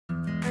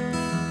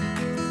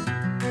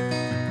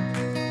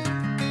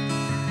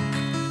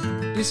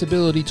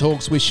Disability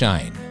Talks with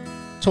Shane,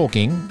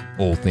 talking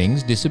all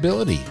things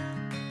disability.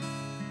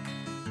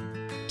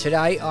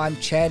 Today I'm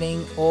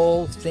chatting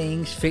all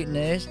things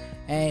fitness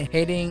and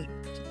heading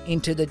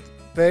into the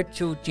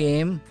virtual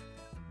gym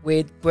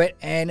with Brett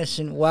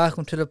Anderson.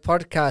 Welcome to the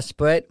podcast,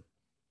 Brett.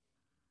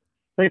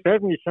 Thanks for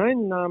having me,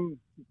 Shane.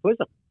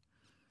 Pleasure.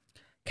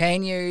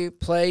 Can you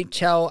please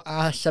tell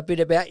us a bit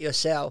about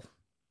yourself?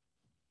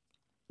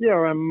 Yeah,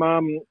 I'm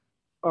a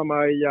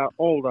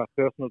older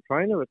personal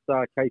trainer at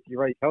Casey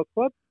Race Health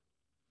Club,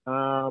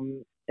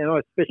 and I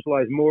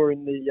specialise more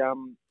in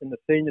the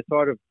senior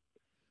side of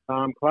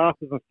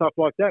classes and stuff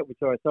like that, which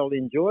I thoroughly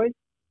enjoy.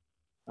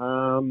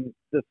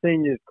 The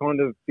seniors kind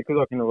of, because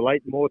I can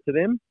relate more to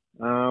them,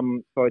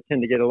 so I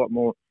tend to get a lot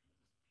more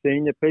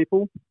senior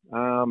people.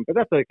 But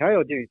that's okay.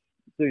 I do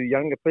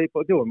younger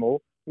people. I do them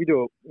all. We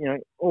do,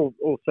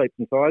 all shapes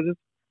and sizes.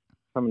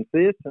 Come and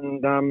see us,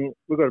 and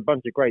we've got a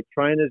bunch of great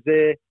trainers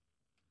there.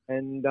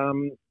 And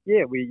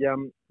we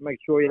make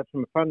sure you have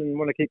some fun and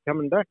want to keep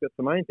coming back. That's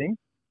the main thing.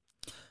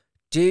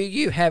 Do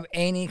you have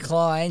any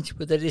clients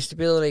with a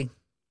disability?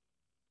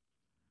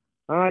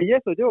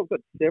 Yes, I do. I've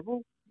got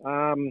several.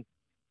 I've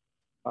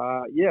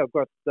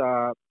got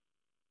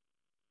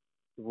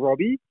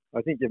Robbie.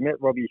 I think you've met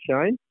Robbie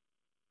Shane.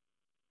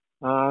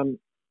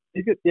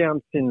 He's got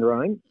Down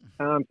syndrome.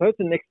 So it's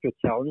an extra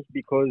challenge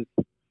because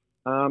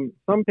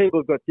some people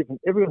have got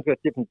everyone's got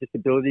different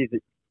disabilities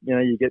that,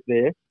 you get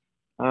there.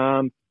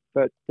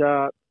 But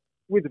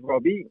with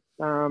Robbie,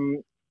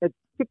 it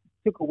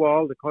took a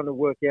while to kind of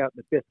work out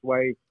the best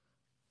way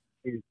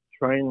to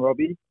train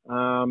Robbie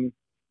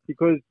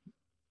because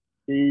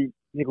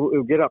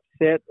he'll get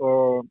upset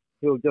or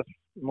he'll just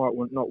not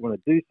want to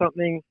do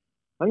something,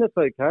 and that's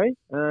okay.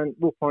 And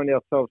we'll find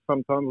ourselves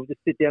sometimes we'll just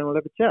sit down and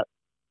have a chat.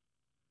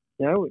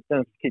 We don't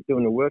have to keep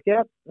doing the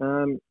workout.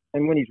 And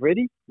when he's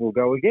ready, we'll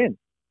go again.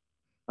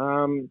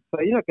 So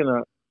you're not going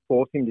to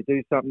force him to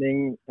do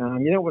something.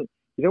 You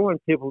don't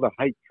want people to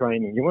hate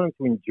training. You want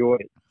them to enjoy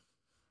it.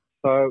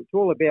 So it's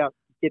all about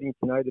getting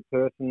to know the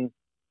person,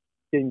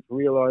 getting to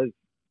realise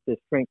their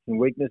strengths and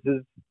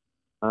weaknesses,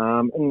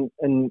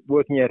 and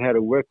working out how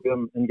to work with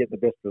them and get the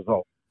best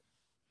result.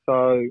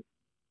 So,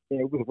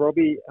 with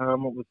Robbie, it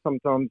was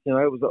sometimes, it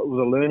was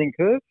a learning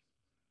curve.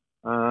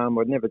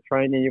 I'd never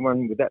trained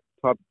anyone with that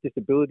type of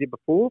disability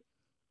before.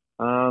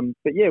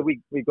 But yeah,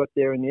 we got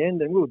there in the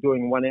end, and we were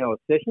doing 1 hour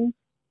sessions,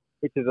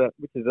 which is a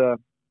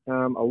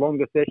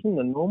longer session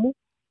than normal.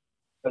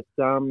 But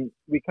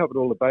we covered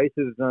all the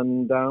bases,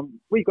 and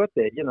we got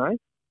there.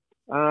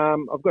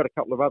 I've got a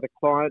couple of other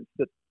clients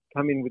that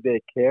come in with their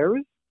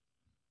carers,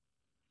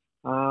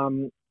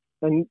 and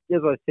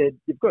as I said,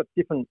 you've got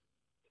different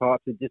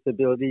types of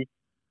disability.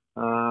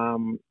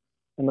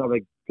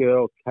 Another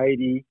girl,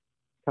 Katie,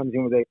 comes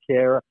in with her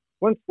carer.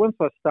 Once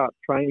I start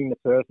training the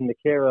person, the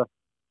carer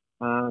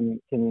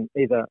can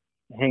either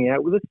hang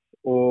out with us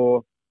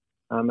or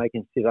they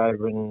can sit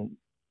over and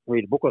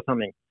read a book or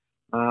something.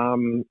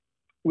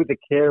 With the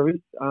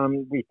carers,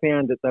 we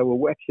found that they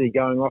were actually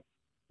going off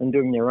and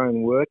doing their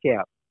own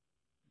workout.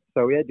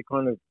 So we had to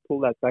kind of pull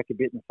that back a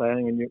bit and say,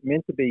 hang on, you're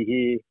meant to be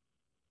here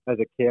as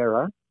a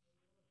carer.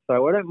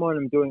 So I don't mind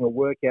them doing a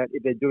workout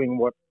if they're doing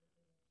what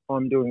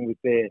I'm doing with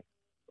their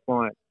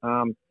client.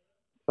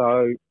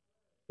 So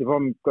if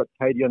I've got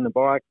Katie on the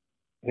bike,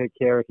 her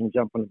carer can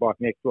jump on the bike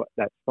next to it,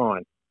 that's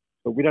fine.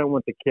 But we don't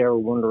want the carer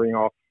wandering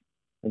off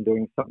and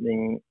doing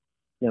something,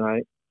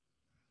 nowhere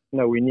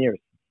near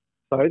us.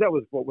 So that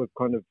was what we've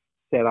kind of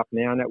set up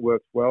now, and that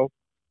works well.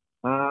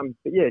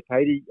 But yeah,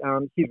 Katie,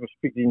 she's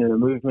restricted in her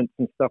movements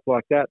and stuff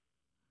like that.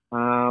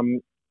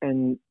 And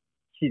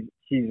she's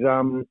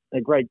a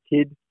great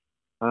kid.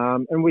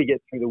 And we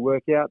get through the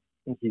workout,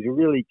 and she's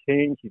really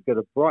keen. She's got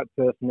a bright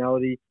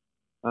personality.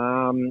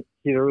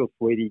 She's a real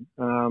sweetie.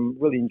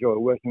 Really enjoy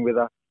working with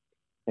her.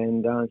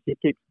 And she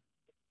keeps,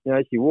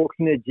 she walks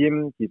in the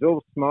gym. She's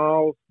all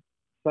smiles,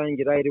 saying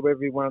good day to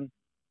everyone.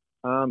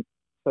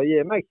 So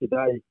yeah, it makes your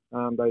day,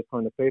 those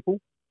kind of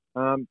people.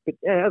 But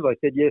yeah, as I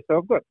said, so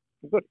I've got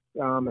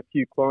a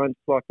few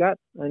clients like that,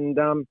 and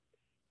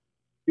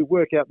you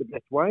work out the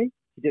best way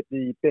to get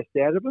the best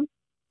out of them,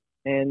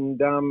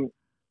 and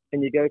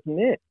you go from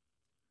there.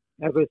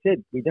 As I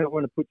said, we don't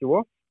want to put you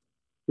off.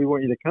 We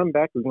want you to come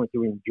back. We want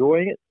you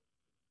enjoying it.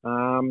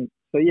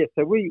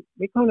 So we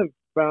kind of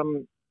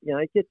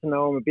get to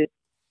know them a bit,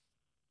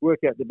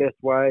 work out the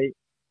best way,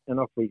 and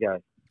off we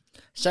go.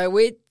 So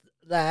with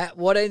that,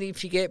 what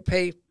if you get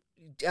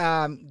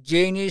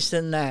juniors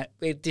and that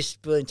with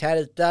disability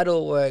status?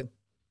 That'll work.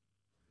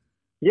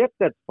 Yep,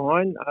 that's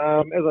fine.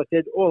 As I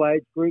said, all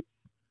age groups.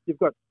 You've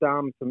got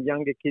some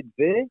younger kids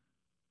there.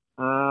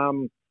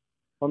 I'm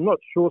not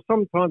sure.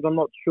 Sometimes I'm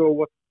not sure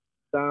what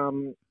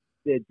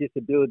their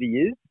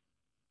disability is.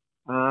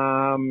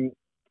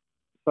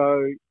 So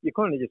you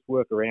kind of just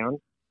work around,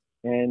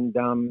 and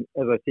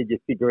as I said, you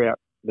figure out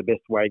the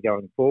best way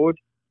going forward.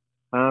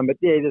 But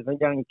yeah, there's a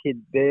young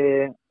kid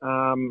there,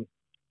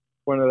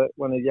 one of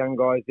the young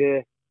guys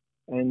there,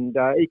 and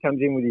he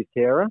comes in with his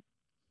carer,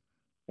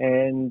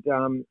 and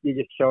you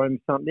just show him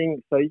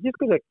something. So you just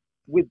got to,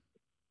 with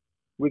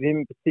with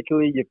him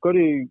particularly, you've got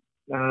to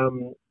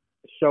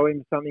show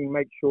him something,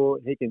 make sure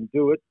he can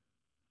do it,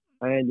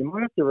 and you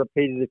might have to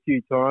repeat it a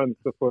few times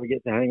before he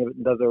gets the hang of it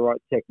and does the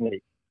right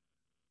technique.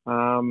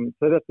 So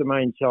that's the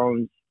main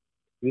challenge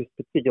with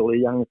this particular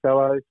young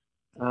fellow.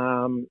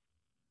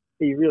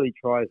 He really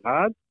tries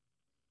hard,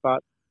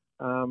 but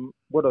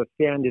what I've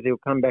found is he'll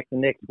come back the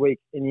next week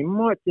and he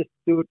might just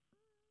do it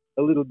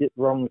a little bit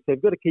wrong. So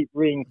you've got to keep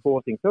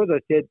reinforcing. So as I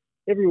said,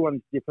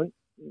 everyone's different.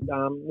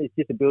 There's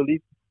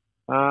disabilities.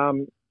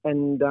 So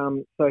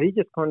he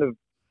just kind of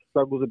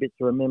struggles a bit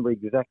to remember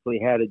exactly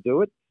how to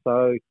do it.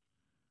 So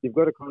you've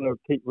got to kind of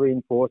keep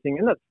reinforcing,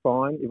 and that's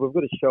fine. If we've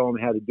got to show them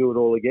how to do it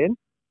all again,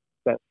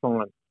 that's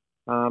fine.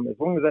 As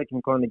long as they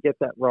can kind of get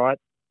that right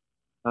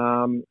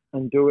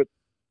and do it,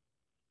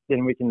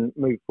 then we can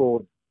move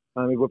forward.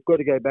 If we've got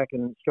to go back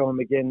and show them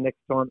again next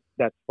time,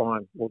 that's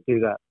fine. We'll do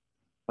that.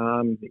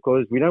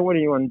 Because we don't want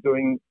anyone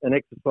doing an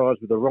exercise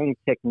with the wrong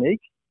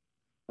technique,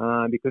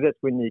 because that's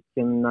when you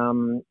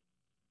can,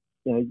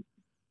 do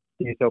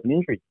yourself an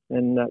injury,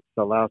 and that's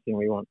the last thing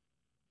we want.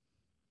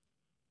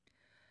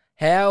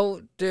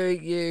 How do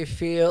you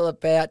feel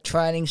about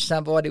training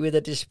somebody with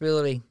a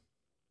disability?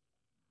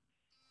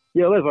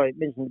 Yeah, well, as I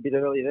mentioned a bit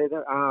earlier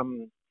there,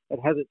 it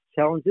has its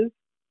challenges,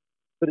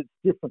 but it's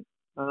different.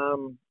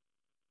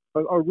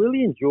 I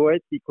really enjoy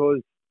it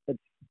because it's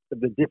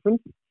the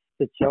difference,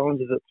 the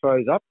challenges it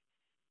throws up,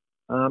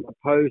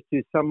 opposed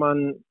to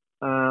someone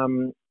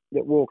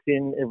that walks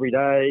in every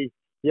day,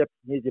 yep,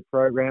 here's your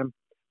program.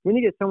 When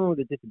you get someone with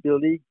a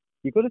disability,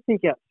 you've got to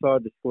think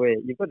outside the square.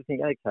 You've got to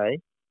think, okay,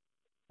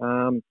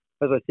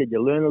 as I said,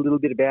 you learn a little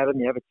bit about them,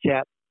 you have a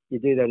chat, you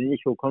do that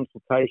initial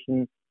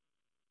consultation,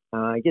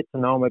 get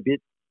to know them a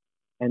bit,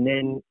 and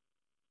then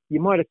you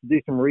might have to do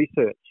some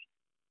research.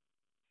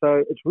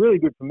 So it's really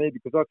good for me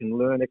because I can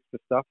learn extra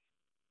stuff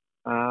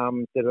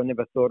that I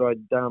never thought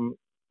I'd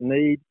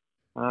need.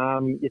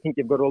 You think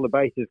you've got all the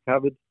bases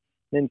covered,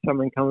 then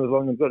someone comes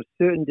along and got a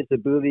certain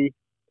disability.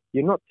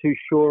 You're not too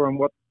sure on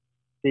what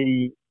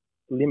the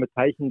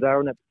limitations are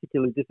on that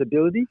particular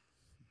disability.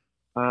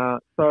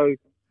 So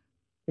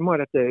you might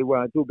have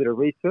to do a bit of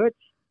research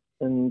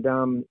and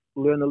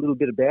learn a little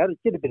bit about it,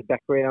 get a bit of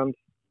background.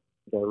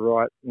 Go,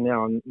 right,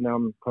 now I'm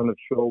kind of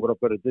sure what I've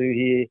got to do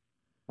here.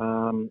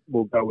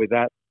 We'll go with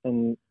that.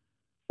 And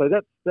so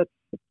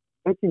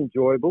that's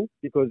enjoyable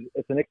because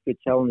it's an extra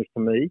challenge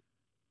to me,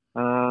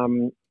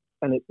 and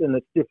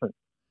it's different.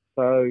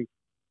 So,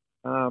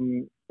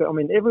 but I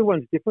mean,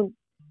 everyone's different.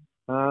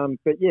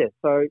 But yeah,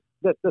 so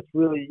that's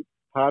really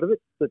part of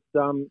it. That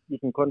you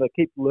can kind of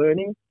keep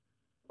learning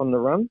on the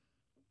run.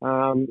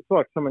 It's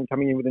like someone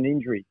coming in with an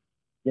injury.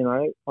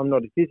 I'm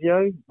not a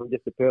physio. I'm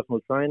just a personal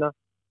trainer.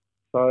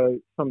 So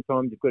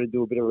sometimes you've got to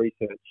do a bit of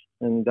research.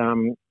 And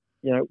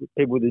with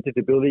people with a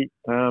disability,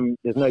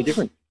 there's no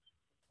difference.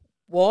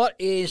 What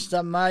is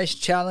the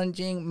most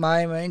challenging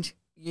moment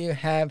you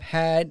have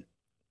had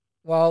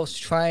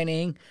whilst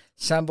training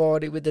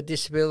somebody with a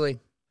disability?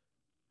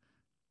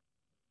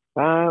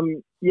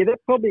 That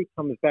probably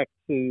comes back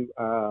to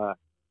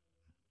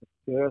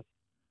first.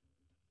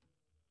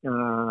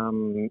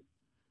 When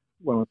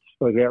I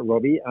spoke about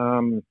Robbie,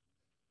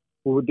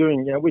 we were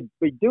doing,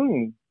 we're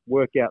doing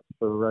workouts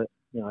for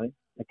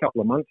a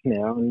couple of months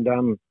now,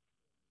 and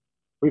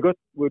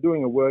we're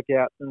doing a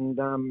workout, and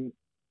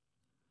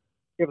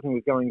everything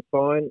was going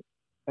fine,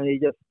 and he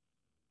just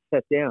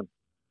sat down,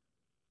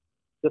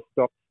 just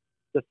stopped,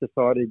 just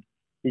decided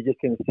he's just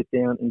going to sit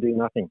down and do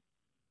nothing.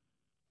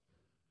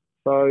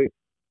 So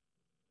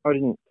I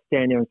didn't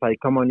stand there and say,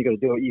 come on, you got to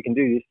do it, you can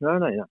do this. No.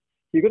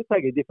 You've got to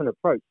take a different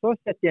approach. So I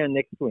sat down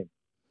next to him.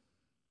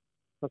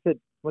 I said,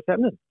 what's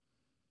happening?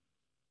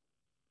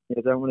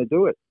 I don't want to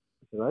do it.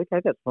 I said,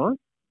 okay, that's fine.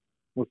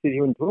 We'll sit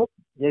here and talk.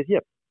 He goes,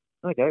 yep.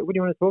 Okay, what do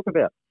you want to talk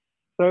about?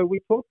 So we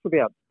talked for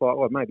about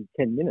maybe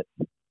 10 minutes.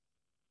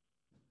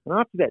 And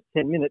after that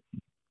 10 minutes,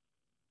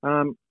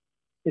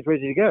 it's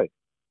ready to go.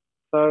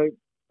 So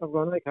I've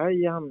gone, okay,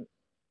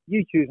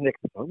 you choose an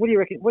exercise. What do you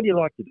reckon? What do you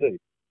like to do?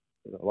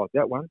 I like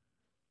that one.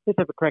 Let's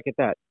have a crack at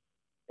that.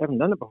 Haven't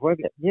done it before.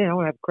 Yeah, I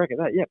want to have a crack at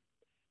that. Yep.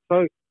 So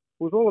it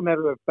was all a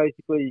matter of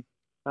basically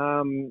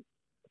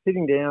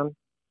sitting down,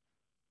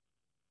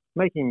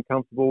 making him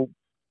comfortable,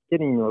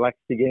 getting him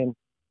relaxed again,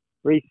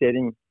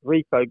 resetting,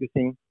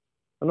 refocusing,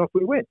 and off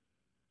we went.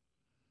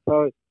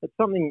 So it's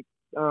something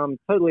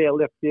totally out of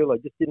left field I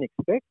just didn't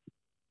expect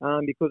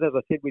because, as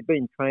I said, we'd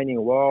been training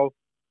a while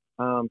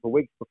for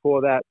weeks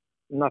before that,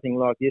 nothing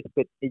like this,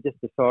 but he just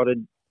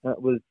decided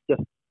it was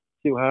just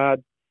too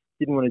hard,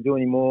 didn't want to do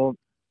any more.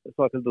 It's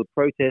like a little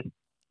protest,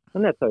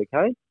 and that's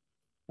okay.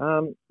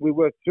 We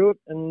worked through it,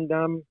 and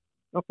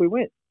off we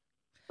went.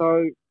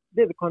 So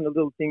they're the kind of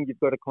little things you've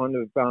got to kind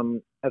of,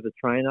 as a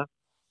trainer,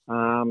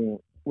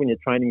 when you're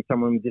training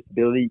someone with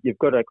disability, you've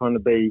got to kind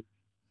of be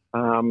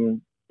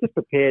just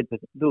prepared for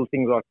little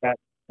things like that,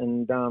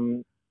 and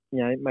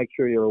make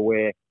sure you're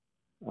aware,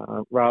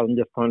 rather than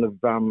just kind of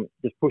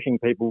just pushing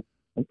people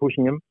and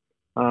pushing them.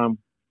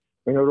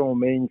 We're not all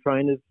mean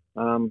trainers.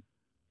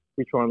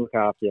 We try and look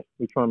after you.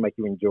 We try and make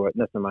you enjoy it,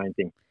 and that's the main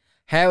thing.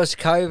 How has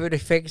COVID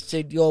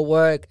affected your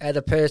work as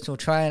a personal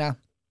trainer?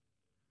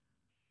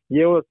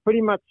 Yeah, well, it's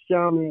pretty much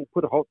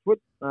put a halt to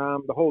it.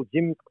 The whole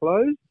gym's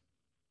closed.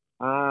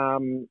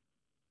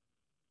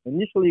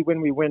 Initially,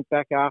 when we went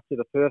back after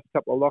the first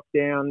couple of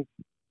lockdowns,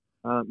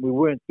 we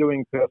weren't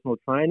doing personal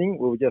training.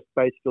 We were just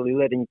basically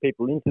letting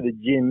people into the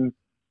gym.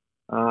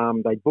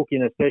 They book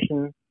in a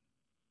session.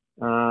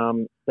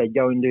 They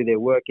go and do their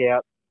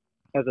workout.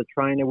 As a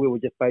trainer, we were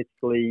just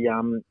basically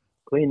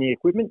cleaning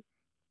equipment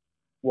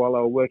while they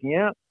were working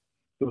out.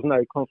 There was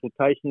no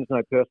consultations,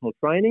 no personal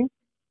training.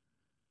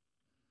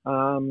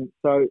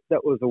 So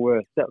that was the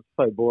worst. That was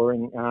so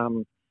boring.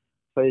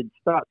 So you'd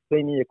start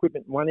cleaning the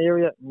equipment in one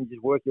area and you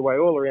just work your way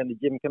all around the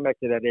gym, come back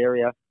to that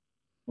area.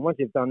 And once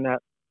you've done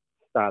that,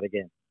 start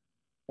again.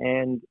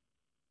 And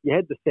you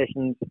had the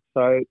sessions,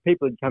 so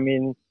people would come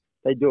in,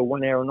 they'd do a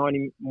 1 hour,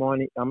 90,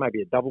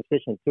 maybe a double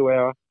session, 2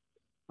 hour,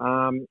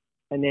 and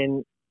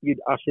then you'd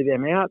usher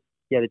them out.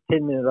 You had a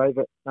 10-minute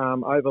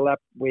overlap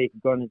where you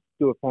could go and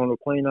do a final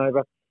clean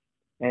over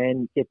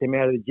and get them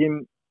out of the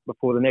gym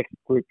before the next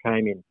group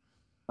came in.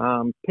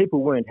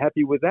 People weren't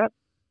happy with that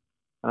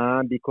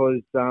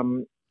because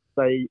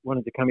they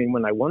wanted to come in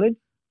when they wanted.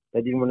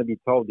 They didn't want to be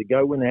told to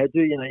go when they had to.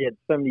 You know, you had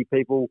so many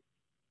people,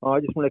 I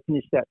just want to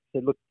finish that. I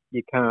said, look,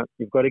 you can't.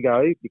 You've got to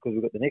go because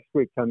we've got the next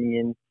group coming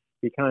in.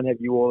 We can't have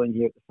you all in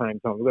here at the same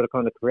time. We've got to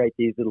kind of create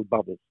these little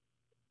bubbles.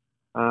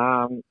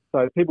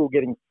 So people were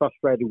getting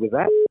frustrated with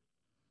that.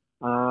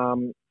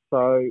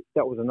 So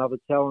that was another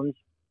challenge.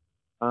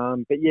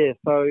 But yeah,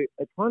 so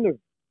it kind of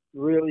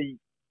really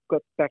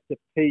got back to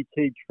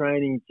PT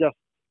training just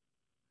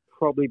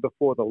probably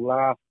before the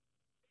last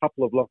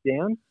couple of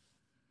lockdowns.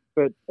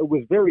 But it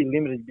was very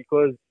limited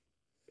because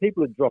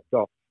people had dropped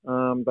off.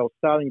 They were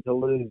starting to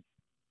lose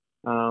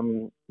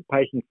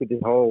patience with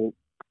this whole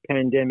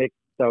pandemic.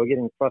 They were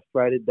getting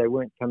frustrated. They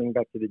weren't coming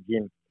back to the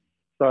gym.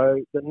 So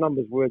the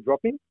numbers were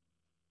dropping,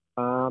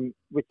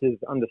 which is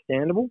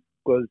understandable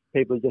because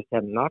people just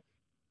had enough.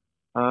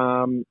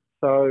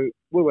 So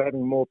we were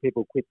having more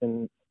people quit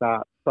than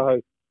start.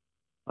 So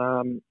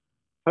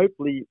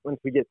hopefully once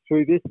we get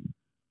through this,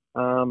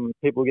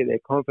 people get their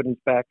confidence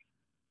back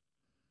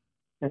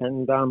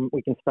and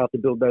we can start to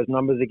build those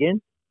numbers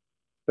again.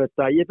 But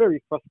yeah,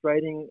 very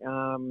frustrating.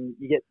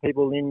 You get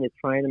people in, you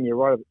train them, you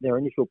write their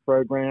initial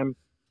program,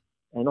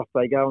 and off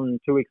they go. And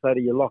 2 weeks later,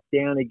 you're locked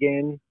down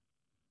again.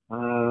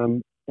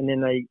 And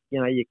then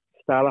you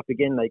start up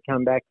again. They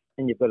come back,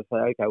 and you've got to say,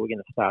 okay, we're going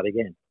to start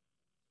again.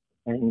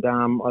 And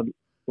I'd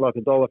like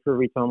 $1 for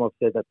every time I've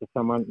said that to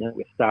someone.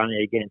 We're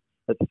starting again.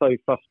 It's so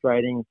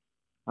frustrating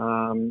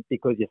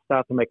because you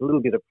start to make a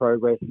little bit of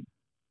progress,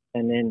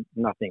 and then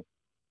nothing.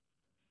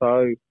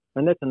 So,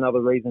 and that's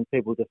another reason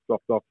people just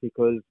dropped off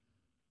because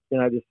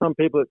there's some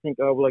people that think,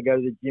 oh, will I go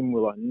to the gym?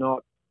 Will I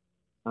not?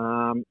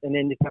 And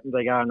then this happens,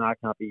 they go, oh, no, I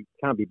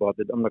can't be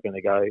bothered. I'm not going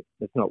to go.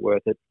 It's not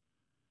worth it.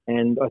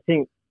 And I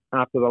think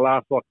after the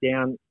last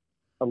lockdown,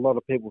 a lot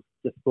of people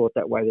just thought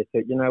that way. They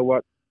said, you know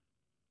what?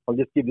 I'll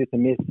just give this a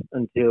miss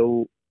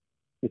until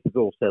this is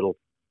all settled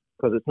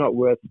because it's not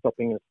worth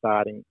stopping and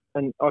starting.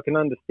 And I can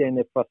understand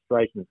their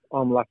frustrations.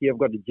 I'm lucky I've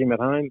got a gym at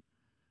home.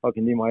 I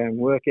can do my own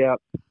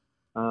workouts,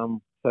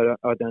 so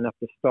I don't have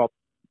to stop.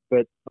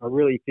 But I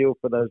really feel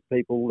for those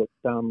people that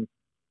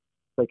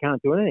they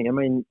can't do anything. I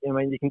mean,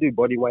 you can do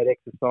body weight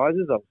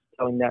exercises. I was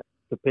telling that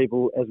to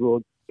people as we were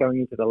going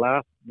into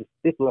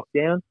this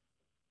lockdown.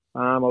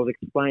 I was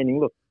explaining,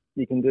 look,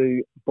 you can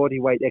do body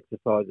weight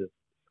exercises,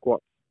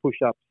 squats,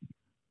 push-ups,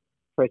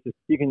 presses.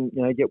 You can,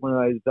 get one of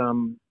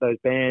those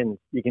bands.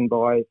 You can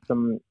buy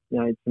some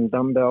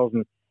dumbbells,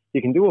 and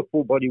you can do a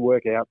full body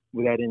workout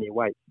without any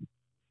weight.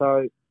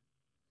 So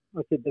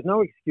I said, there's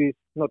no excuse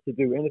not to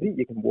do anything.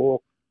 You can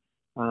walk,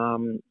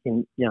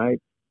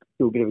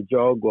 do a bit of a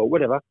jog or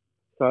whatever.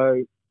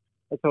 So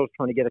that's what I was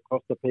trying to get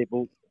across to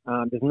people.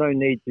 There's no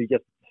need to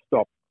just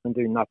stop and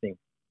do nothing.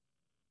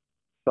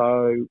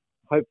 So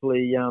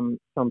hopefully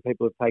some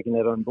people have taken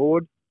that on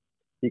board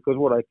because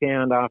what I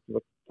found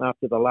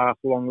after the last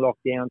long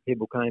lockdown,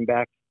 people came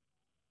back.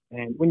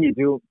 And when you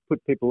do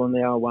put people on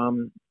our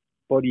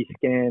body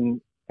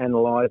scan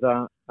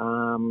analyzer,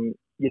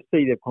 you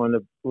see they've kind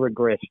of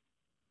regressed.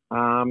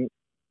 And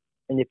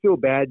you feel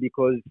bad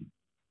because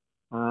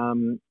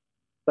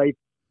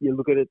you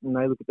look at it and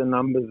they look at the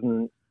numbers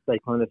and they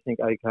kind of think,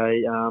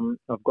 okay,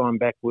 I've gone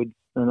backwards,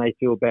 and they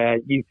feel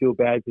bad. You feel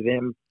bad for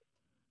them.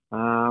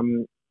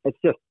 It's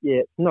just,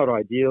 it's not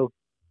ideal.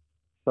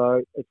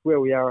 So it's where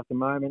we are at the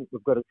moment.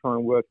 We've got to try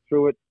and work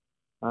through it.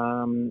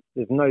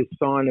 There's no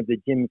sign of the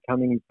gym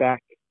coming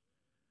back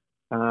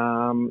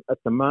at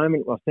the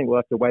moment. I think we'll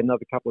have to wait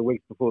another couple of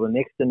weeks before the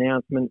next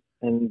announcement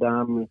and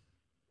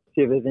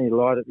see if there's any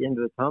light at the end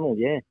of the tunnel,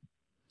 yeah.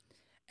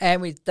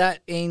 And with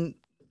that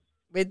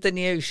with the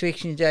new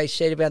restrictions they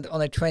said about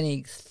on the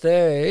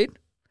 23rd,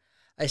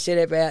 they said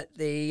about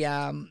the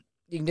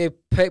you can do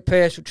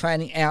personal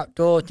training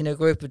outdoors in a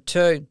group of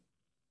 2.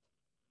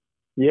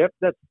 Yep,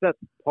 that's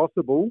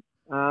possible.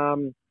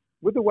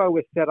 With the way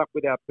we're set up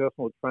with our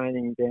personal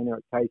training down there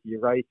at Casey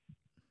Race,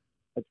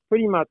 it's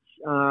pretty much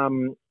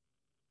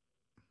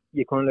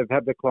you kind of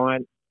have the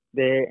client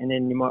there, and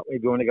then you might,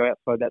 if you want to go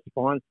outside, that's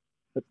fine.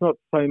 It's not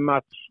so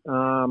much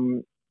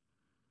that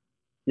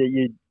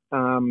if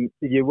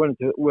you wanted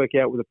to work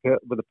out with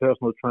a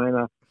personal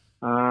trainer,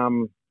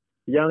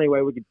 the only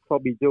way we could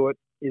probably do it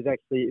is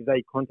actually if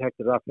they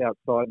contacted us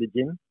outside the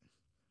gym,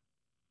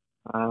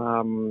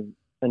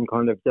 and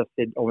kind of just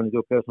said, I want to do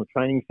a personal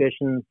training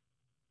session.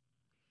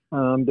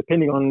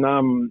 Depending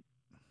on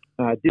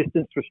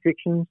distance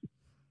restrictions,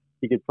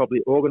 you could probably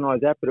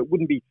organise that, but it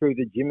wouldn't be through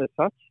the gym as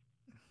such.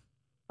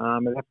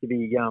 It'd have to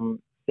be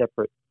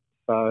separate.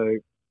 So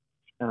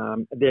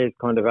there's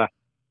kind of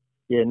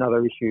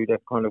another issue to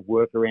kind of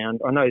work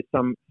around. I know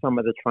some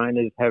of the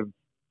trainers have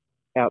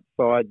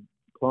outside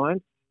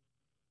clients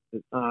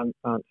that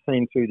aren't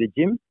seen through the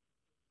gym,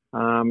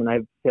 and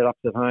they've set up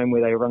at home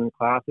where they run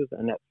classes,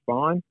 and that's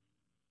fine.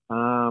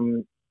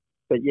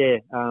 But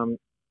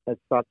as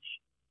such,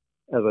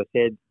 as I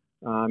said,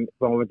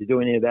 if I wanted to do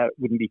any of that, it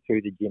wouldn't be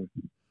through the gym.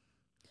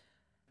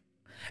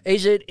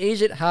 Is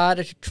it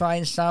harder to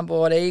train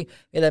somebody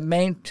with a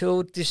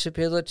mental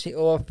disability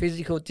or a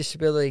physical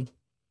disability?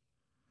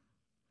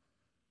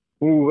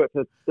 Ooh,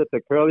 that's a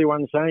curly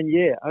one, Shane.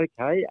 Yeah,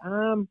 okay.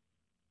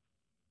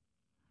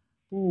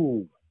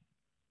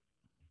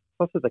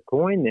 Toss of the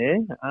coin there.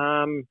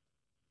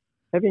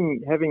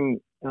 Having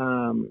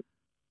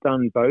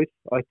done both,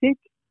 I think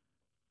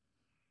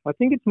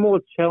it's more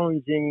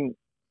challenging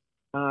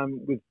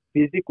with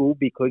physical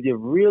because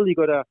you've really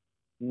got to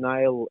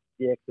nail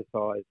the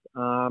exercise.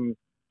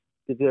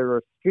 Because they're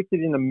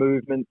restricted in the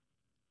movement,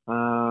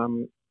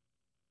 and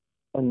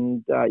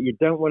you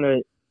don't want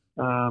to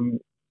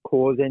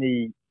cause them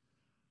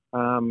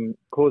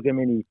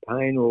any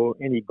pain or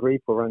any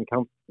grief or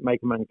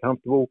make them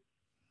uncomfortable.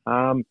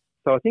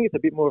 So I think it's a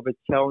bit more of a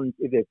challenge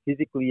if they're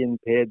physically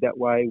impaired that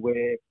way,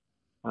 where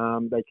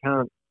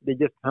they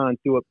just can't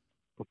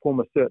perform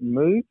a certain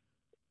move,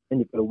 and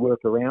you've got to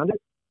work around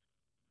it.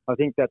 I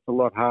think that's a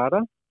lot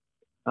harder.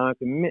 For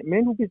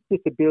mental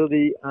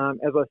disability,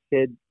 as I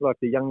said, like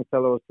the young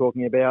fellow I was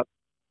talking about,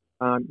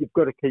 you've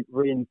got to keep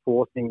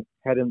reinforcing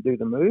how to do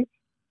the move.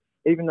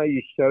 Even though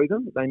you show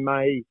them, they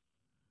may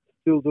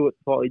still do it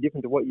slightly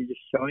different to what you're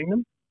just showing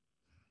them.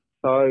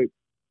 So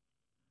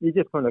you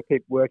just kind of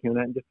keep working on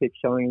that and just keep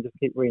showing and just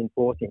keep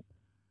reinforcing.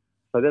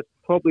 So that's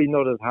probably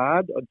not as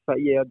hard. I'd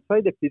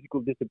say the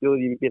physical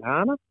disability is a bit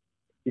harder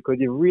because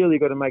you've really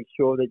got to make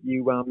sure that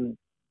you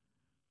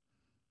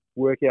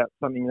work out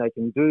something they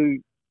can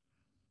do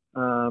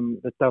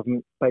that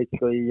doesn't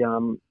basically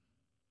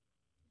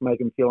make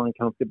them feel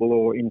uncomfortable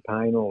or in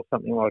pain or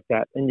something like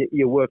that. And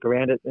you work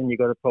around it, and you've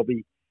got to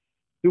probably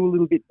do a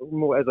little bit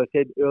more, as I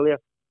said earlier,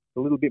 a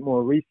little bit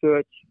more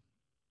research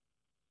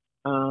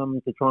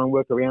to try and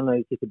work around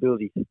those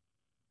disabilities.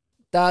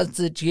 Does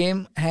the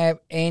gym have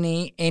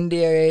any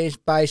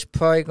NDIS-based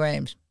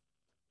programs?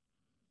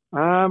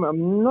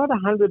 I'm not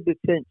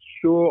 100%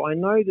 sure. I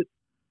know that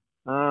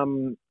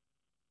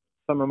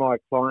some of my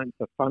clients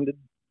are funded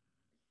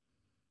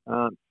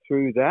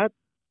through that,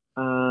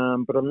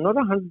 but I'm not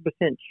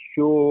 100%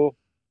 sure.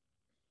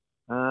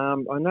 I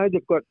know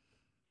they've got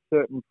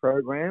certain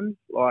programs,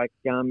 like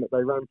they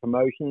run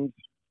promotions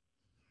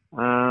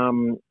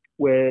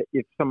where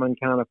if someone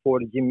can't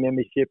afford a gym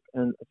membership,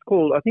 and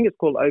I think it's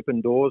called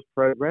Open Doors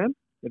program.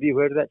 Have you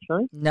heard of that,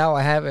 Shane? No,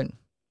 I haven't.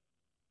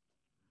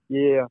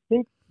 Yeah, I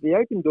think the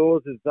Open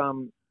Doors is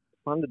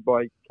funded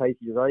by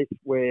Casey Race,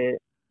 where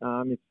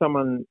if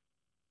someone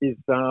is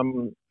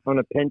on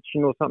a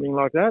pension or something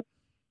like that,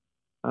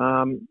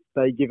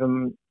 they give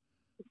them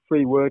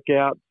free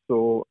workouts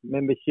or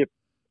membership,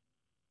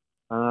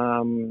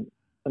 and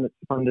it's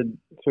funded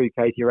through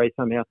Casey Race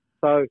somehow.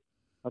 So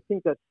I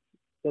think that's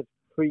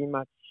pretty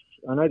much.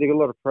 I know they've got a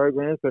lot of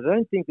programs, but I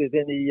don't think there's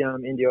any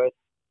NDIS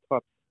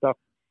type stuff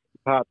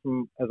apart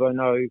from, as I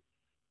know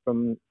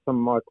from some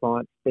of my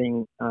clients,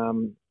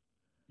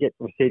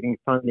 receiving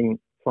funding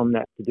from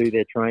that to do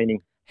their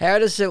training. How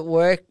does it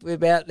work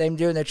about them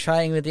doing the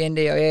training with the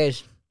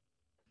NDIS?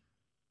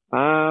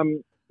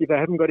 If they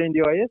haven't got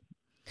NDIS,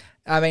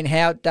 I mean,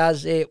 how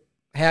does it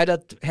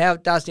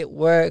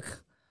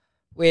work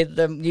with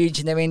them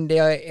using their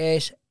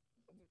NDIS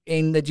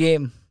in the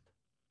gym?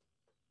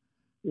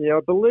 Yeah,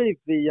 I believe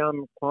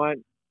the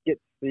client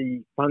gets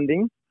the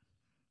funding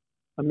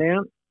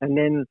amount, and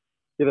then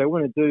if they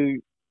want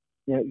to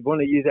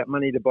use that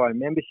money to buy a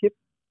membership,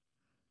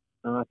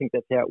 I think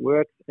that's how it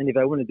works. And if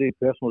they want to do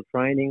personal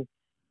training,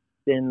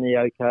 then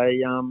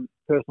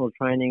personal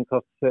training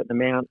costs a certain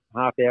amount,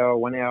 half hour,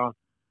 1 hour,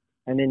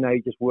 and then they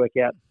just work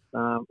out.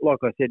 Like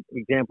I said,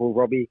 example,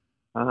 Robbie.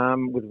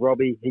 With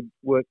Robbie, he'd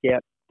work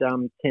out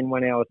 10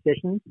 1-hour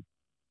sessions.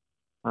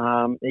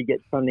 He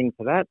gets funding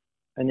for that,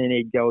 and then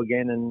he'd go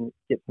again and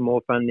get some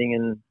more funding,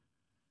 and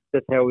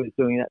that's how he was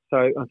doing that. So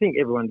I think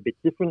everyone's a bit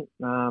different.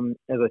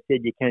 As I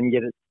said, you can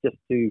get it just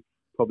to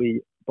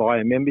probably buy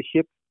a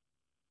membership.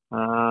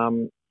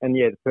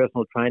 The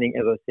personal training,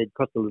 as I said,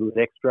 costs a little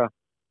bit extra.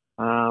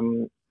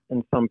 And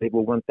some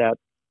people want that.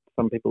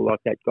 Some people like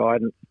that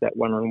guidance, that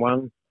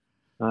one-on-one,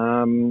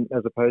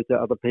 as opposed to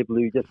other people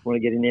who just want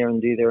to get in there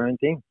and do their own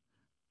thing.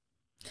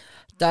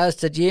 Does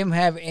the gym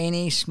have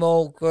any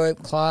small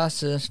group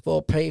classes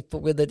for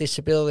people with the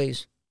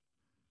disabilities?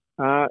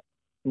 No,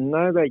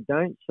 they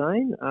don't,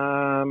 Shane.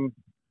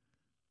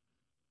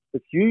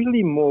 It's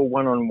usually more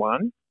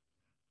one-on-one.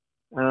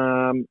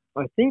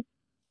 I think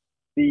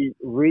the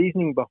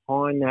reasoning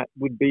behind that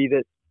would be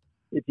that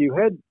if you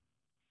had,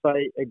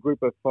 say, a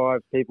group of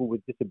 5 people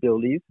with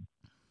disabilities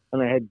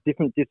and they had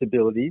different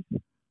disabilities,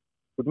 it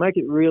would make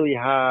it really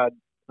hard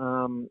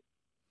for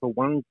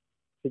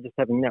just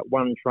having that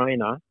one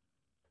trainer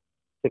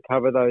to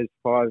cover those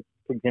 5,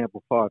 for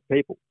example, 5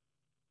 people.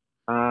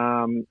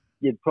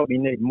 You'd probably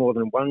need more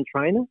than one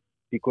trainer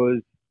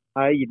because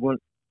A, you'd want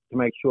to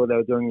make sure they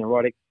were doing the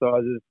right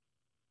exercises,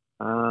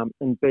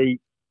 and B,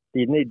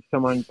 you'd need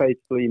someone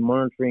basically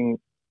monitoring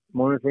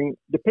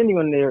depending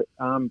on their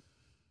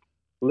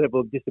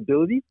level of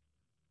disability.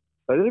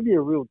 So that'd be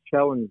a real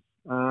challenge.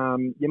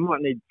 You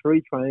might need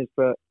 3 trainers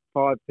for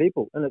 5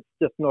 people, and it's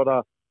just not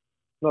a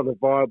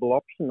viable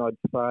option, I'd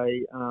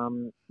say.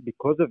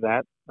 Because of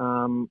that,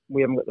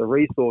 we haven't got the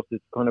resources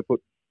to kind of put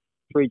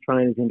 3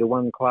 trainers into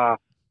one class.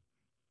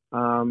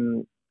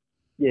 So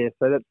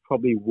that's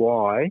probably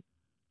why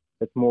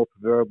it's more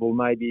preferable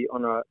maybe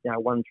on a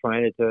one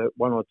trainer to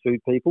 1 or 2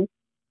 people.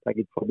 They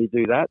could probably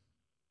do that.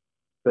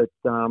 But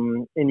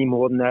any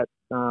more than that,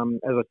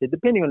 as I said,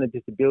 depending on the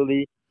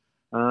disability,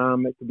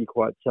 it could be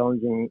quite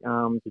challenging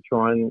to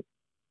try and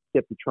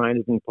get the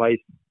trainers in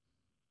place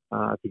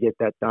to get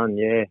that done,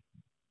 yeah.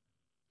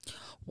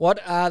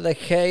 What are the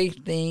key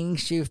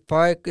things you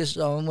focus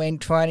on when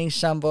training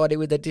somebody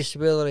with a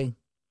disability?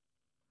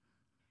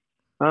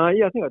 I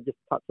think I just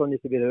touched on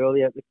this a bit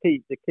earlier. The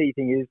key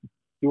thing is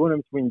you want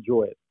them to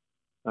enjoy it,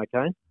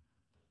 okay?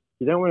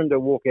 You don't want them to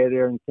walk out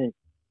there and think,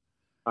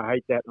 I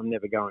hate that, I'm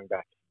never going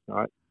back,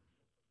 right?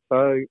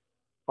 So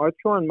I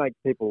try and make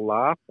people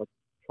laugh. I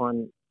try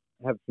and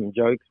have some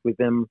jokes with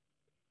them.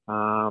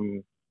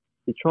 You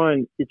try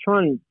and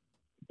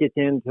get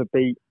them to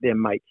be their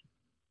mate,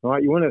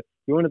 right? You want to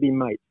be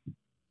mates.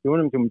 You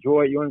want them to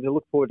enjoy it. You want them to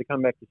look forward to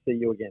come back to see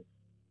you again.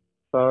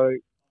 So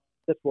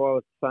that's why I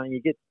was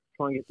saying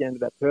try and get down to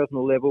that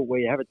personal level where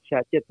you have a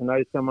chat, get to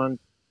know someone,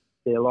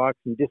 their likes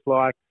and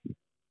dislikes,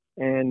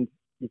 and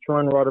you try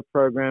and write a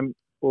program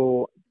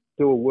or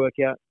do a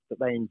workout that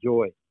they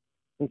enjoy.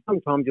 And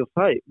sometimes you'll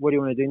say, what do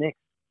you want to do next?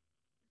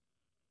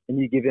 And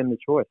you give them the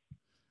choice.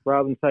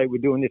 Rather than say, we're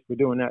doing this, we're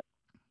doing that.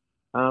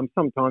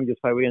 Sometimes you'll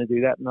say, we're going to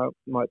do that. And I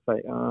might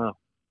say,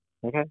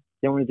 okay,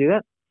 you want to do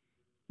that?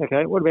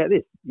 Okay, what about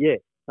this? Yeah,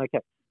 okay.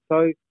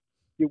 So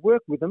you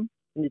work with them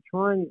and you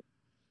try and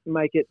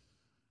make it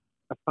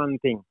a fun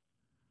thing.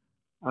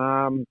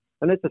 And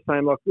it's the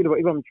same, like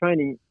if I'm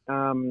training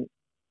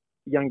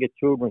younger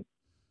children,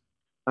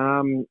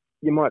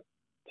 you might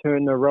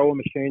turn the rower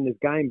machine, there's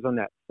games on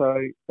that. So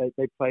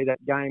they play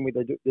that game where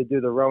they do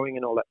the rowing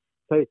and all that.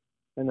 So,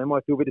 and they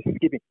might do a bit of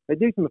skipping. They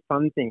do some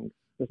fun things.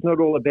 It's not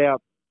all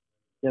about,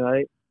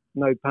 no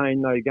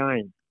pain, no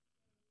gain.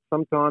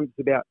 Sometimes it's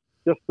about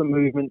just the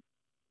movement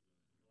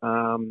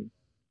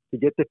to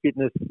get the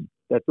fitness.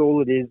 That's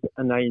all it is,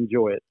 and they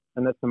enjoy it.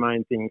 And that's the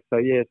main thing. So,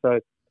 yeah,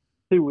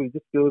 people with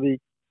disability,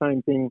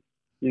 same thing.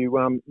 You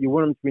want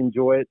them to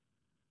enjoy it.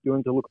 You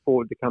want them to look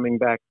forward to coming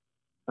back.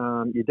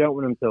 You don't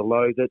want them to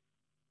loathe it.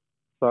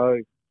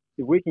 So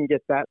if we can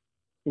get that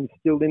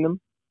instilled in them,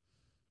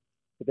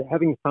 if they're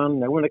having fun,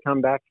 they want to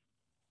come back,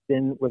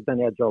 then we've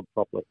done our job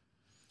properly.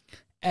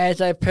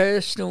 As a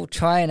personal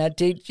trainer,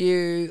 did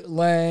you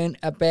learn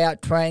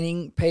about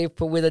training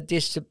people with a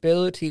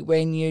disability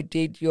when you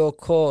did your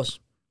course?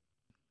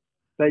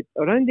 I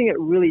don't think it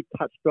really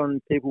touched on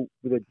people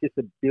with a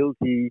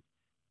disability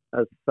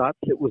as such.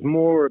 It was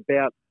more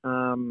about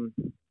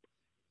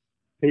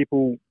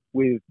people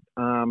with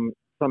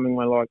something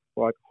like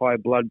high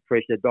blood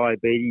pressure,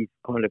 diabetes,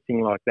 kind of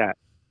thing like that.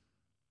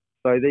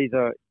 So these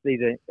are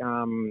a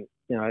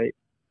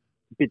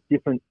bit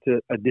different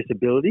to a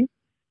disability.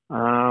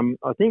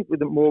 I think with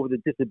the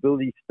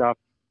disability stuff,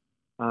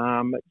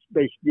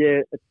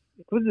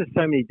 because there's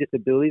so many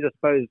disabilities, I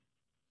suppose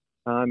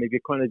if you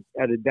kind of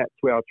added that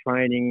to our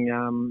training,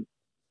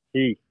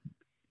 you'd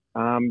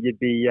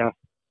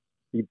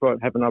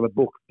have another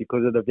book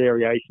because of the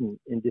variation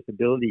in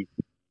disabilities.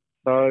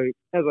 So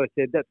as I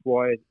said, that's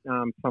why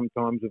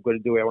sometimes we've got to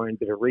do our own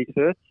bit of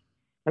research,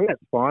 and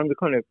that's fine. We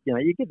kind of,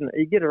 you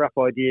get a rough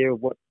idea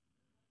of what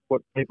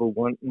people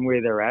want and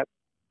where they're at,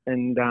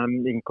 and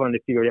you can kind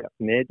of figure it out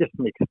from there, just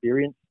from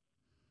experience.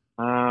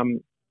 So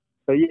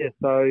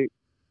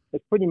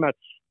it's pretty much,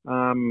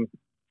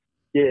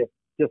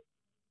 just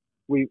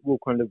we'll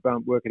kind of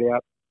work it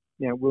out.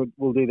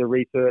 We'll do the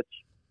research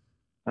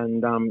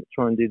and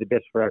try and do the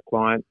best for our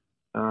client.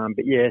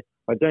 But yeah,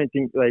 I don't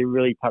think they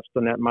really touched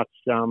on that much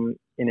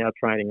in our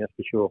training, that's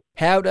for sure.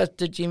 How does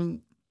the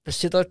gym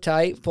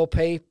facilitate for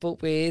people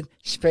with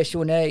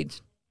special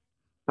needs?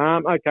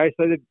 Okay,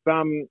 so the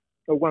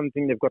one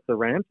thing, they've got the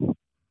ramps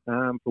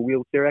for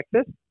wheelchair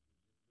access.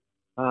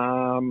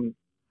 So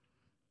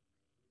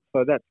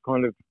that's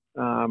kind of,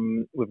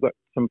 we've got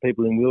some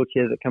people in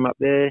wheelchairs that come up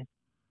there.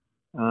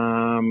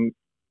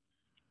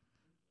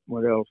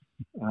 What else?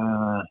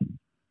 And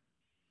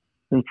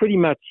that's pretty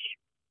much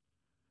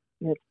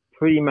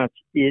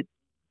it.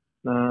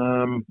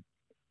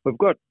 We've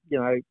got,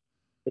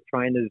 the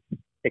trainers,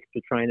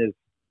 extra trainers,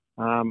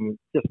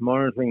 just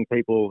monitoring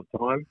people all the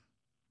time.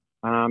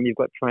 You've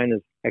got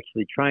trainers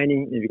actually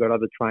training. You've got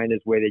other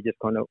trainers where they're just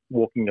kind of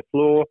walking the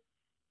floor.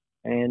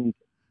 And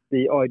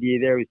the idea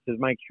there is to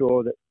make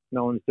sure that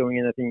no one's doing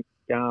anything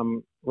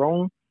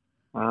wrong.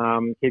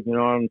 Keeping an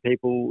eye on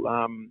people.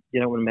 You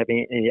don't want them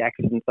having any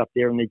accidents up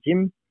there in the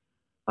gym.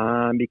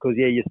 Because,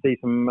 you see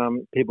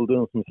some people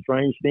doing some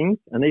strange things.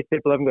 And these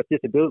people haven't got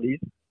disabilities.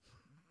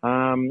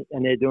 And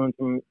they're doing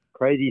some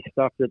crazy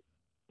stuff that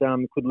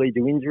could lead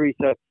to injury.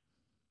 So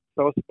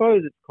I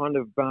suppose it's kind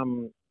of,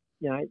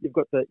 you've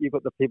got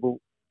the people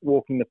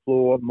walking the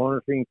floor,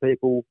 monitoring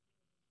people,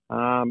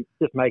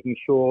 just making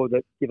sure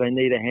that if they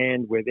need a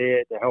hand, we're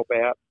there to help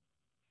out.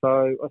 So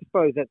I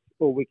suppose that's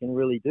all we can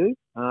really do.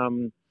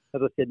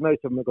 As I said,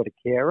 most of them have got a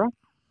carer.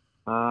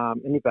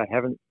 And if they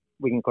haven't,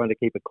 we can kind of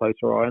keep a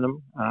closer eye on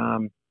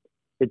them.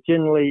 But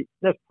generally,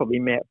 that's probably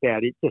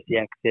about it, just the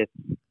access.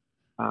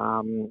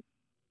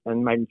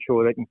 And making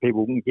sure that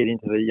people can get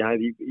into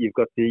you've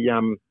got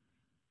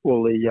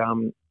all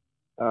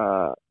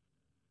the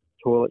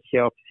toilet,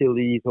 shower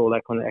facilities, all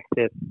that kind of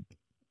access.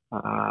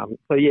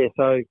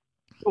 So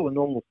all the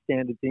normal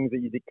standard things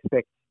that you'd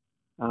expect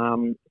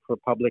for a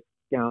public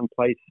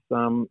place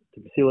to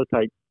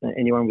facilitate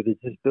anyone with a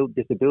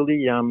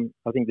disability.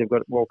 I think they've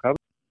got it well covered.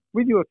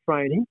 With your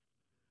training,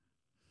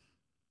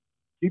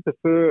 do you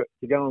prefer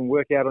to go and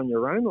work out on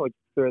your own, or do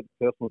you prefer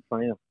the personal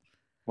trainer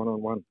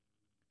one-on-one?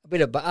 I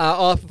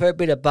prefer a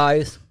bit of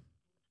both.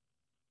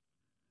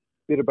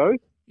 Bit of both?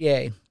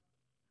 Yeah.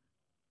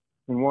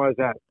 And why is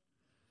that?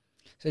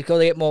 So it's got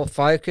to get more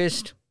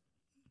focused.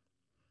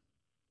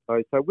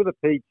 So with a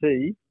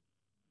PT,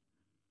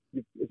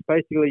 it's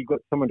basically you've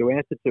got someone to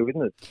answer to,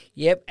 isn't it?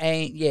 Yep,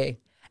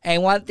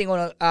 and one thing I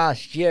want to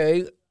ask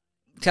you,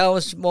 tell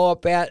us more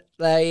about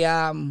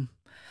the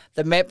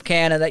MEP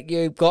counter that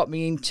you got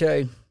me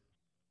into.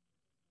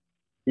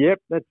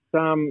 Yep, that's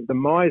the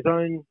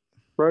MyZone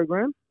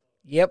program.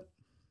 Yep,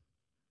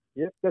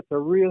 that's a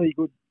really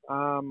good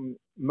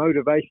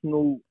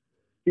motivational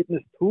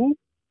fitness tool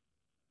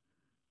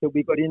that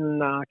we got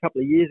in a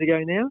couple of years ago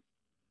now,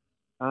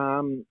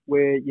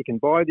 where you can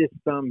buy this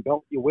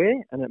belt you wear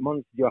and it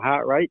monitors your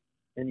heart rate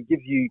and it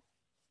gives you,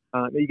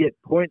 you get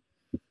points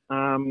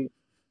to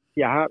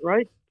your heart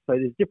rate. So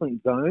there's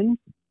different zones.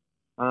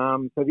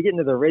 So if you get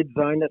into the red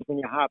zone, that's when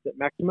your heart's at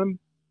maximum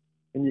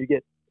and you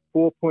get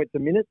 4 points a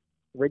minute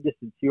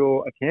registered to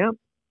your account.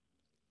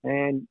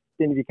 And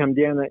then if you come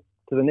down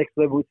to the next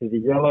level, which is the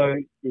yellow,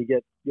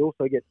 you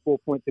also get 4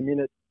 points a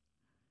minute.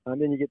 And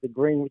then you get the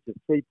green, which is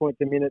 3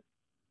 points a minute.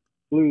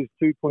 Blue is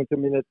 2 points a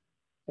minute.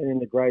 And then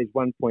the grey is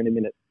 1 point a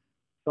minute.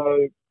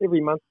 So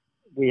every month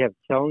we have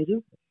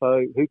challenges.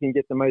 So who can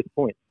get the most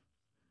points?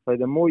 So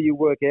the more you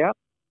work out,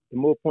 the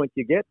more points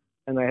you get.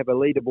 And they have a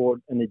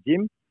leaderboard in the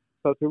gym.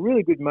 So it's a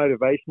really good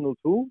motivational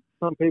tool.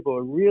 Some people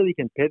are really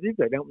competitive.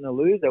 They don't want to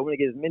lose. They want to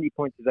get as many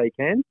points as they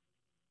can.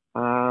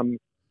 And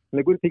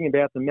the good thing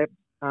about the MEP,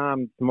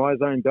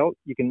 MyZone belt,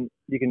 you can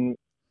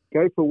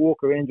go for a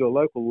walk around your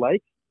local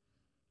lake.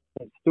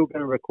 It's still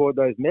going to record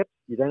those MEPs.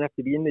 You don't have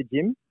to be in the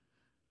gym.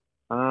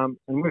 And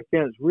we've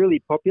found it's really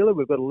popular.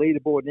 We've got a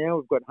leaderboard now.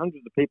 We've got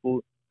hundreds of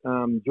people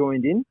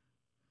joined in.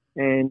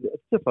 And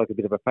it's just like a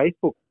bit of a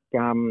Facebook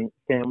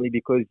family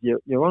because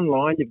you're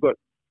online.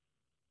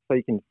 So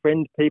you can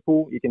friend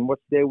people. You can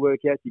watch their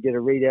workouts. You get a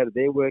readout of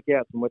their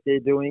workouts and what they're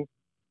doing.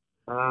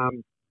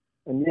 It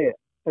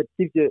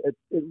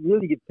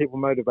really gives people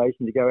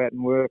motivation to go out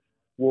and work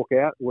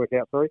out.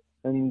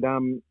 And,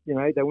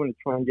 they want to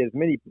try and get as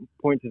many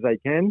points as they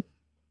can,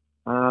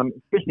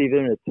 especially if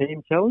they're in a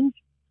team challenge.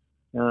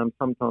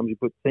 Sometimes we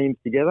put teams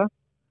together.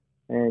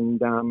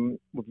 And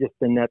we've just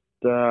done that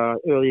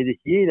earlier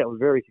this year. That was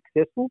very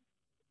successful.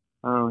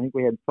 I think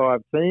we had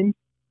 5 teams.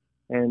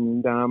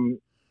 And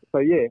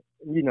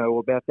you know all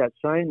about that,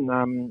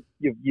 Shane.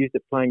 You've used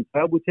it playing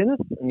table tennis.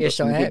 And yes,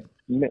 I have.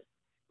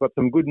 Got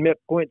some good MEP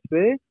points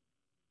there.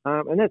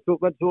 And that's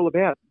all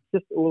about.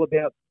 It's just all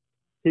about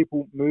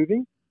people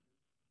moving.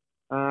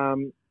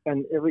 And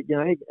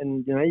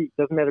it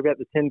doesn't matter about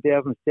the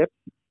 10,000 steps.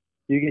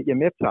 You get your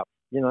MEPs up,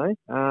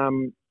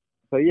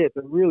 it's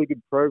a really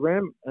good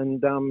program.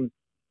 And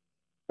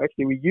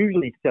actually, we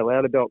usually sell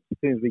out of belts as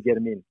soon as we get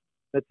them in.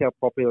 That's how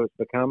popular it's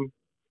become.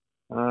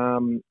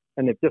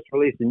 And they've just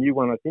released a new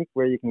one, I think,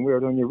 where you can wear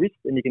it on your wrist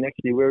and you can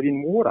actually wear it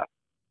in water.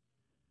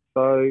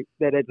 So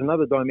that adds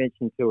another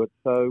dimension to it.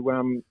 So,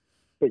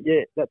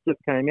 that just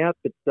came out.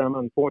 But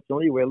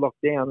unfortunately, we're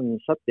locked down and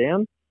shut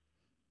down.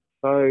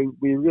 So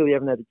we really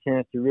haven't had a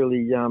chance to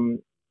really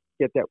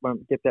get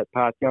that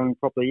part going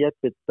properly yet.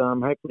 But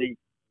hopefully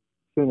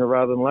sooner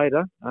rather than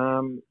later,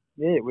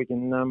 we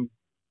can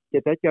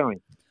get that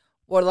going.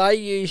 What do they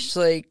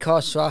usually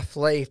cost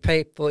roughly if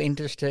people are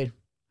interested?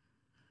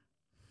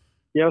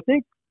 Yeah, I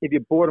think if you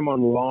bought them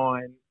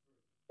online,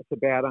 it's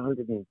about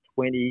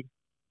 $120.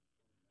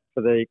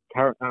 for the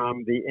current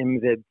the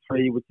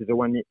MZ3, which is the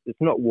one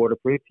it's not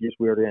waterproof. You just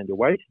wear it around your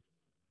waist.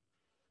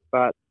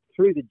 But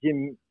through the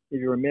gym,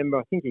 if you remember,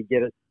 I think you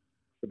get it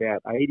for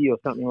about 80 or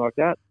something like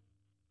that.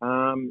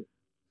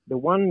 The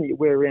one you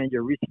wear around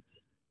your wrist,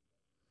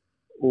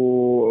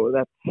 or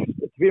it's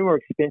a bit more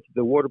expensive.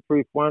 The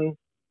waterproof one,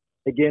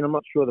 again, I'm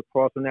not sure the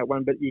price on that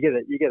one, but you get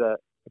a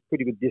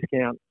pretty good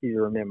discount if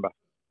you remember.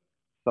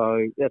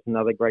 So that's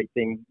another great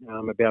thing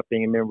about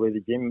being a member of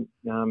the gym.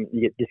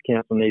 You get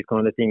discounts on these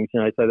kind of things,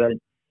 so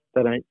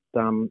they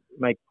don't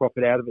make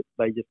profit out of it.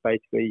 They just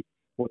basically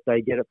what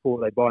they get it for,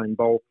 they buy in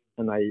bulk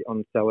and they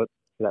sell it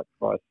for that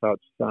price. So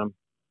it's a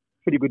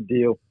pretty good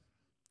deal.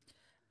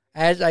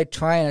 As a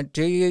trainer,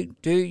 do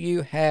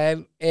you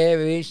have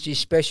areas you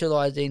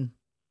specialise in?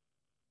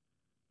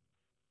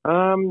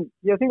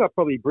 Yeah, I think I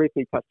probably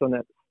briefly touched on that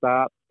at the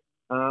start.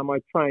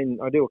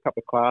 I do a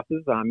couple of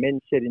classes,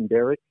 men's shed in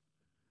Berwick,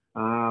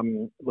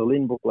 the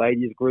Lynbrook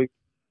ladies group,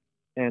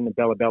 and the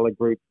Bella Bella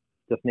group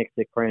just next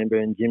to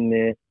Cranbourne Gym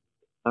there.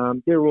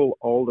 They're all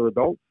older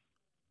adults.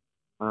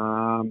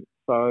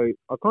 So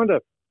I kind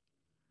of,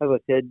 as I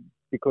said,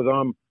 because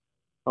I'm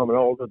an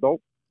older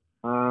adult,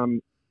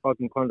 I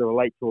can kind of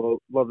relate to a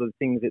lot of the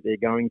things that they're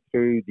going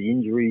through, the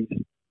injuries,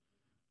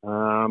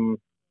 the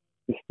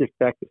stiff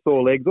back, the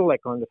sore legs, all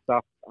that kind of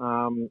stuff.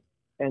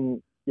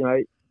 And,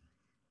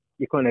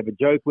 you kind of have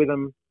a joke with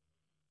them,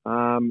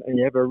 and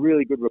you have a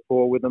really good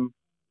rapport with them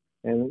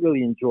and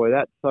really enjoy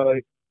that. So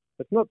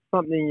it's not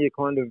something you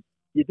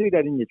do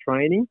that in your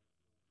training,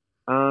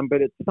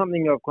 but it's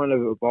something I've kind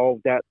of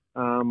evolved at.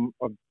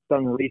 I've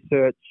done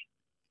research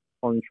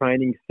on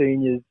training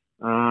seniors.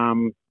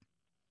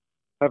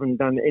 Haven't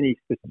done any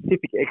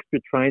specific extra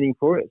training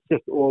for it. It's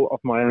just all off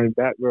my own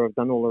bat where I've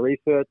done all the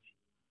research,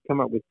 come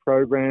up with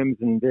programs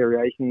and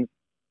variations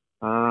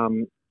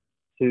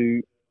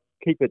to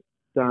keep it,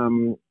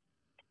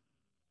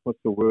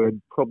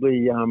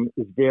 probably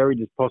as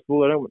varied as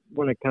possible. I don't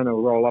want to kind of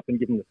roll up and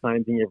give them the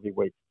same thing every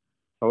week.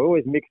 So I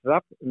always mix it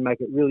up and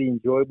make it really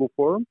enjoyable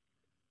for them.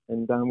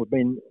 And we've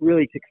been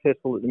really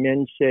successful at the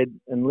men's shed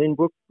and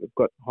Lynbrook. We've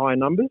got high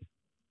numbers.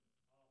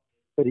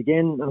 But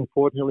again,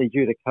 unfortunately,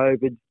 due to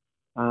COVID,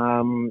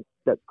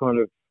 that's kind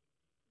of,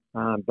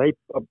 I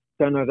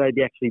don't know if they'd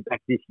be actually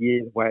back this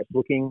year, the way it's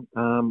looking.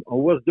 I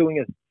was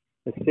doing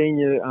a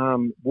senior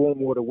warm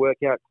water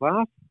workout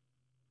class,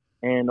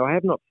 and I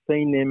have not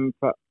seen them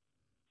for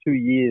 2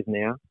 years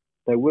now.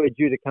 They were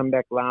due to come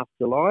back last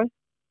July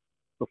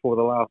before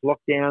the last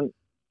lockdown,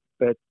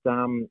 but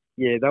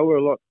they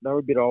were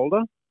a bit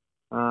older.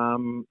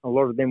 A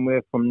lot of them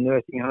were from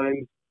nursing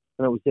homes,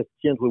 and it was just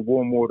gentle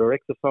warm water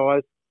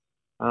exercise.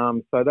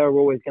 So they were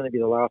always going to be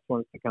the last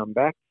ones to come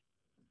back,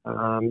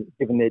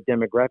 given their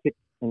demographic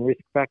and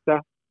risk factor.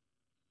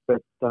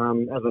 But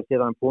as I said,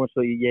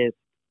 unfortunately,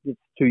 it's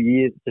 2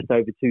 years, just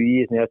over 2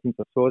 years now since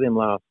I saw them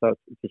last. So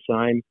it's a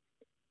shame.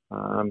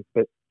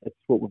 But that's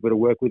what we've got to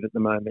work with at the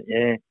moment,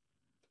 yeah.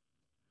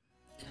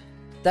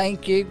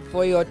 Thank you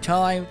for your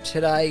time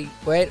today,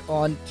 Brett,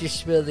 on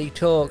Disability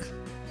Talk.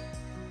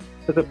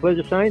 It's a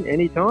pleasure, Shane,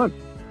 anytime.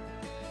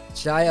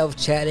 Today I'm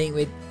chatting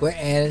with Brett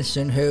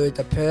Anderson, who is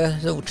a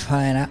personal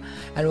trainer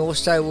and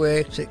also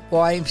works at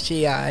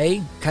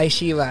YMCA,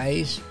 Casey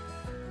Rays.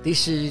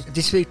 This is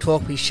Disability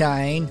Talk with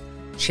Shane.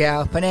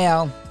 Ciao for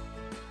now.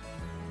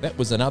 That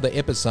was another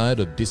episode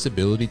of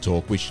Disability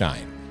Talk with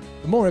Shane.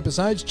 For more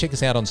episodes, check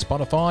us out on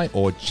Spotify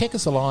or check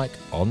us alike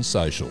on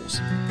socials.